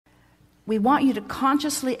we want you to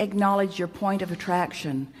consciously acknowledge your point of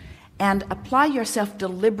attraction and apply yourself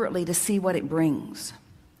deliberately to see what it brings.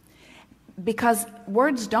 Because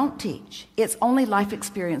words don't teach. It's only life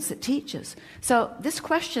experience that teaches. So this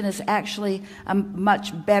question is actually a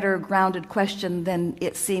much better grounded question than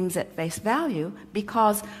it seems at face value,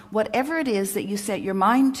 because whatever it is that you set your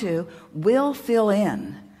mind to will fill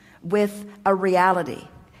in with a reality.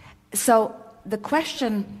 So the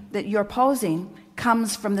question that you're posing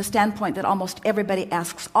comes from the standpoint that almost everybody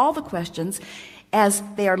asks all the questions as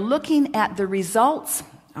they are looking at the results.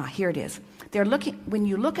 Here it is. When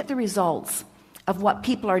you look at the results of what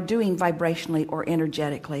people are doing vibrationally or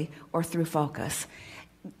energetically or through focus,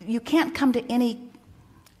 you can't come to any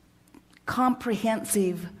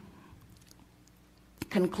comprehensive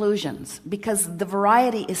conclusions because the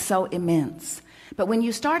variety is so immense. But when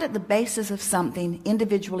you start at the basis of something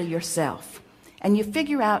individually yourself and you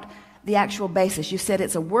figure out the actual basis, you said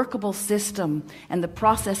it's a workable system and the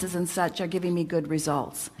processes and such are giving me good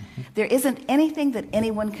results. There isn't anything that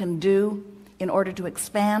anyone can do in order to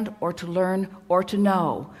expand or to learn or to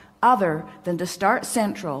know other than to start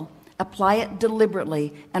central, apply it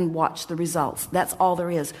deliberately, and watch the results. That's all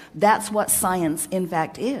there is. That's what science in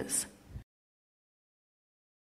fact is.